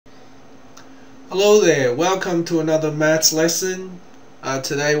Hello there, welcome to another maths lesson.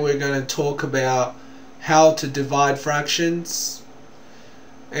 Today we're going to talk about how to divide fractions,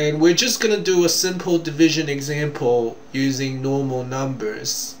 and we're just going to do a simple division example using normal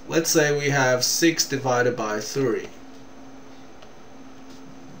numbers. Let's say we have 6 divided by 3.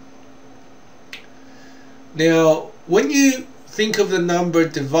 Now when you think of the number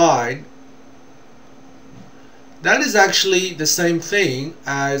divide, that is actually the same thing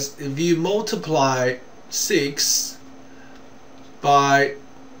as if you multiply 6 by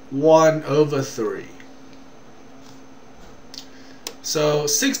 1 over 3. So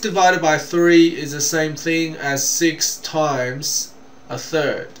 6 divided by 3 is the same thing as 6 times a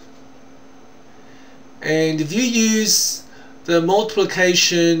third. And if you use the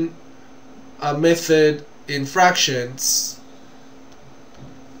multiplication method in fractions,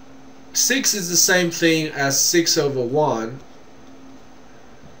 6 is the same thing as 6 over 1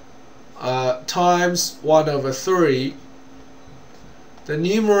 times 1 over 3. The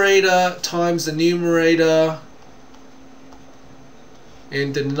numerator times the numerator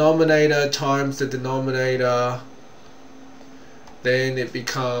and the denominator times the denominator. Then it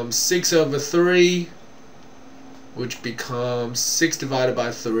becomes 6 over 3, which becomes 6 divided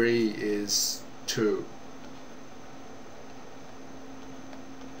by 3 is 2.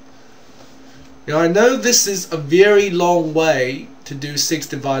 Now I know this is a very long way to do 6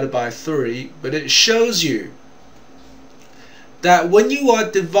 divided by 3, but it shows you that when you are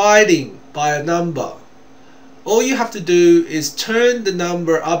dividing by a number, all you have to do is turn the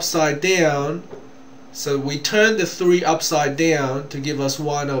number upside down. So we turn the 3 upside down to give us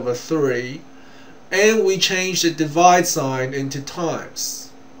 1 over 3, and we change the divide sign into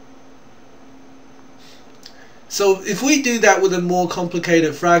times. So if we do that with a more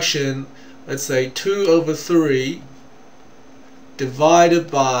complicated fraction, let's say 2 over 3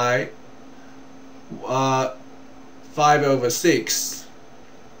 divided by 5 over 6.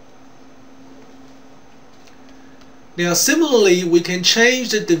 Now similarly, we can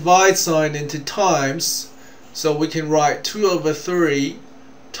change the divide sign into times, so we can write 2 over 3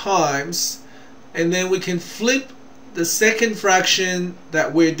 times, and then we can flip the second fraction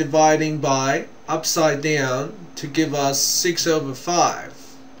that we're dividing by upside down to give us 6 over 5.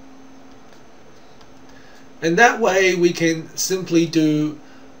 And that way we can simply do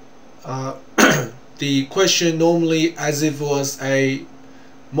the question normally as if it was a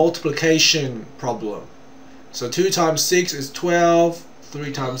multiplication problem. So 2 times 6 is 12,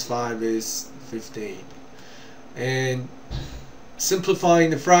 3 times 5 is 15. And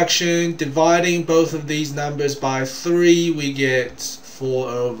simplifying the fraction, dividing both of these numbers by 3, we get 4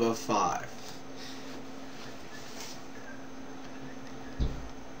 over 5.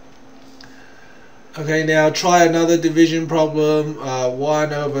 Okay, now try another division problem.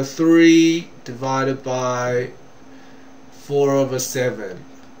 1 over 3 divided by 4 over 7.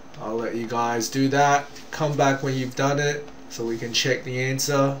 I'll let you guys do that. Come back when you've done it so we can check the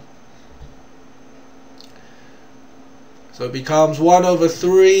answer. So it becomes 1 over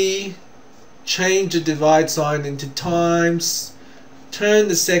 3. Change the divide sign into times. Turn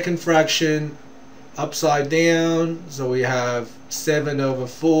the second fraction upside down, so we have 7 over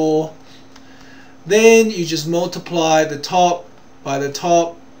 4. Then you just multiply the top by the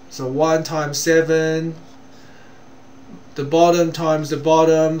top, so 1 times 7, the bottom times the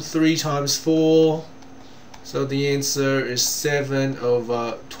bottom, 3 times 4, so the answer is 7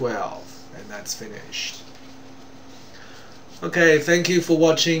 over 12, and that's finished. Okay, thank you for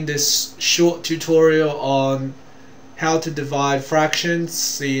watching this short tutorial on how to divide fractions.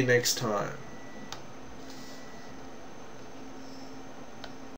 See you next time.